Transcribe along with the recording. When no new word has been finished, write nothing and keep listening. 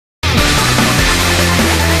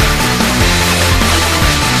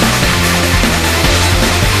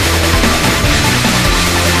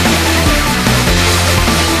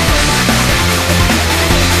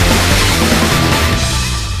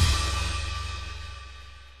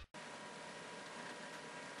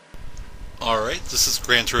Alright, this is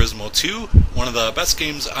Gran Turismo 2, one of the best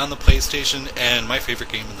games on the PlayStation and my favorite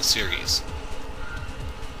game in the series.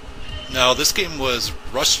 Now, this game was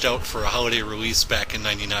rushed out for a holiday release back in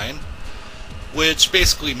 '99, which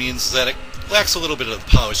basically means that it lacks a little bit of the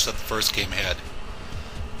polish that the first game had.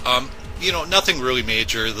 Nothing really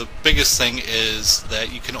major. The biggest thing is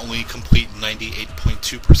that you can only complete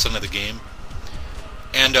 98.2% of the game.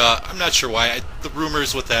 And I'm not sure why. The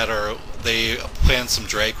rumors with that are they planned some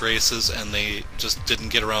drag races and they just didn't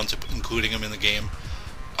get around to including them in the game.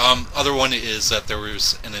 Other one is that there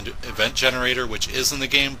was an event generator, which is in the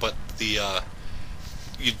game, but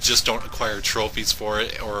you just don't acquire trophies for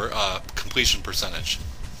it or completion percentage.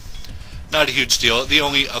 Not a huge deal. The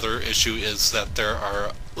only other issue is that there are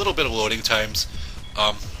a little bit of loading times.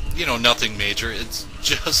 Nothing major. It's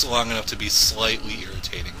just long enough to be slightly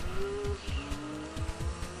irritating.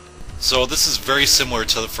 So this is very similar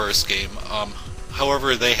to the first game.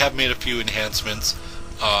 However, they have made a few enhancements.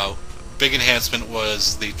 Big enhancement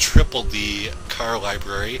was they tripled the car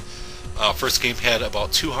library. First game had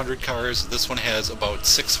about 200 cars. This one has about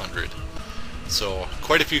 600. So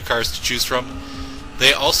quite a few cars to choose from.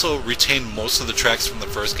 They also retained most of the tracks from the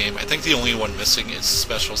first game. I think the only one missing is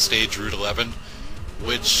Special Stage Route 11,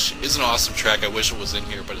 which is an awesome track. I wish it was in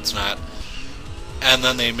here, but it's not. And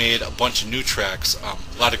then they made a bunch of new tracks, a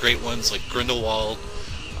lot of great ones like Grindelwald,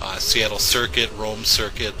 Seattle Circuit, Rome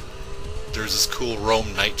Circuit. There's this cool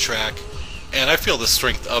Rome night track. And I feel the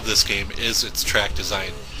strength of this game is its track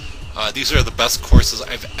design. These are the best courses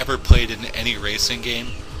I've ever played in any racing game.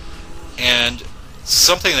 And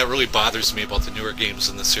something that really bothers me about the newer games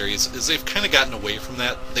in the series is they've kind of gotten away from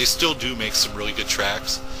that. They still do make some really good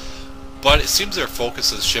tracks, but it seems their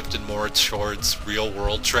focus has shifted more towards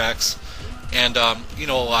real-world tracks. And, a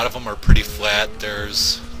lot of them are pretty flat.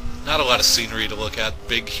 There's not a lot of scenery to look at.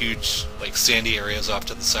 Big, huge, sandy areas off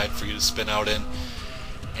to the side for you to spin out in.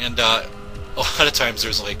 And, a lot of times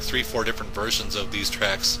there's 3-4 different versions of these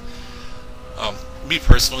tracks. Me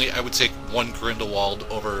personally, I would take one Grindelwald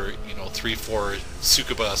over, 3-4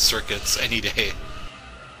 Tsukuba circuits any day.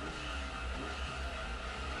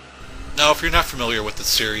 Now, if you're not familiar with the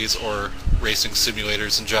series or racing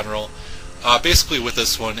simulators in general, basically what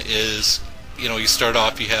this one is, you start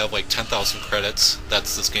off, you have 10,000 credits,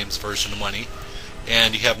 that's this game's version of money,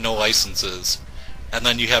 and you have no licenses. And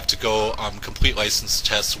then you have to go complete license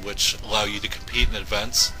tests which allow you to compete in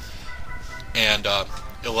events, and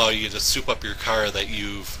allow you to soup up your car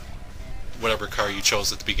whatever car you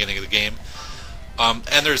chose at the beginning of the game. And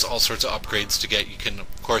there's all sorts of upgrades to get.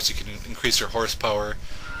 Of course, you can increase your horsepower,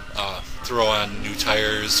 throw on new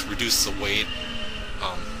tires, reduce the weight,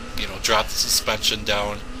 drop the suspension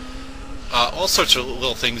down. All sorts of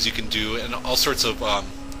little things you can do, and all sorts of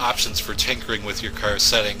options for tinkering with your car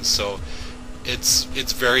settings. So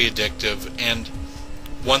it's very addictive. And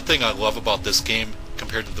one thing I love about this game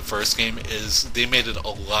compared to the first game is they made it a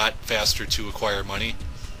lot faster to acquire money.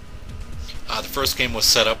 The first game was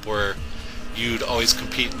set up where you'd always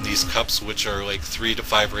compete in these cups, which are 3 to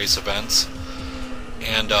 5 race events,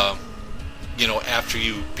 and after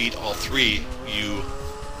you beat all 3, you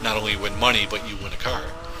not only win money, but you win a car.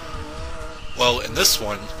 Well, in this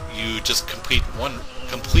one, you just complete one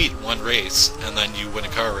race, and then you win a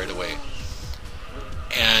car right away.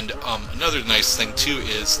 And another nice thing too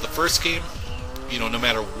is the first game, no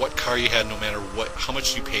matter what car you had, no matter how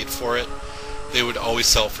much you paid for it, they would always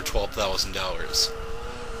sell for $12,000.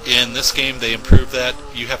 In this game, they improved that.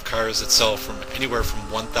 You have cars that sell from anywhere from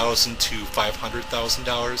 $1,000 to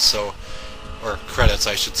 $500,000, or credits,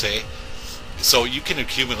 I should say. So you can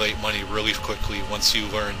accumulate money really quickly once you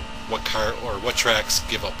learn what car or what tracks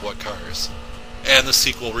give up what cars. And the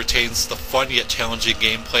sequel retains the fun yet challenging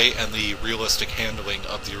gameplay and the realistic handling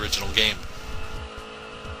of the original game.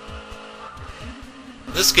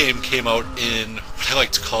 This game came out in what I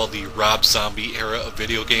like to call the Rob Zombie era of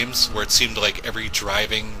video games, where it seemed like every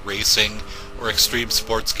driving, racing, or extreme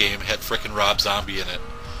sports game had frickin' Rob Zombie in it.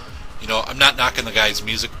 I'm not knocking the guy's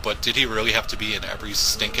music, but did he really have to be in every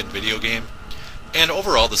stinking video game? And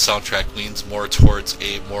overall, the soundtrack leans more towards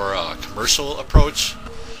a more commercial approach.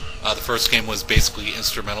 The first game was basically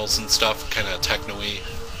instrumentals and stuff, kind of techno-y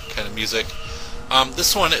kind of music.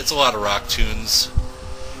 This one, it's a lot of rock tunes.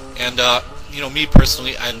 And, me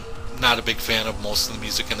personally, I'm not a big fan of most of the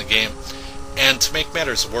music in the game. And to make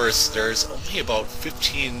matters worse, there's only about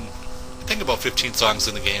 15 songs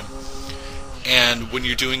in the game. And when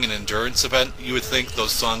you're doing an endurance event, you would think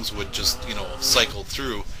those songs would just, cycle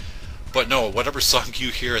through. But no, whatever song you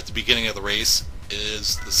hear at the beginning of the race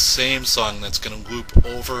is the same song that's going to loop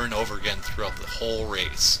over and over again throughout the whole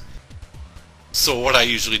race. So what I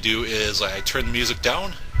usually do is I turn the music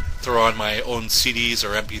down, throw on my own CDs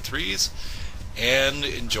or MP3s, and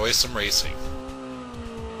enjoy some racing.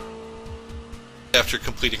 After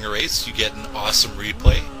completing a race, you get an awesome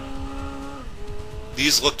replay.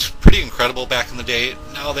 These looked pretty incredible back in the day.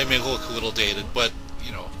 Now they may look a little dated, but,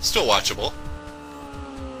 you know, still watchable.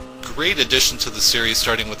 Great addition to the series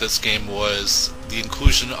starting with this game was the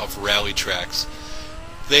inclusion of rally tracks.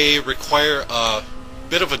 They require a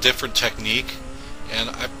bit of a different technique, and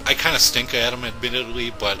I kind of stink at them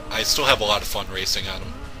admittedly, but I still have a lot of fun racing on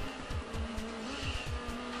them.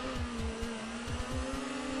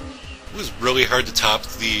 It was really hard to top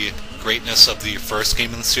the greatness of the first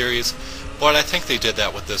game in the series, but I think they did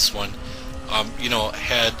that with this one. You know,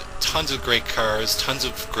 had tons of great cars, tons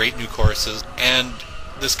of great new courses, and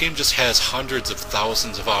this game just has hundreds of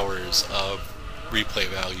thousands of hours of replay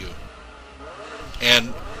value. And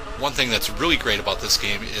one thing that's really great about this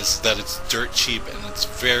game is that it's dirt cheap and it's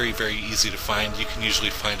very, very easy to find. You can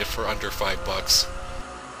usually find it for under $5.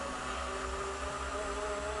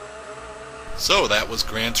 So that was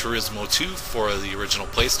Gran Turismo 2 for the original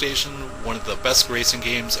PlayStation, one of the best racing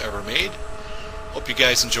games ever made. Hope you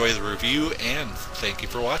guys enjoy the review, and thank you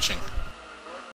for watching.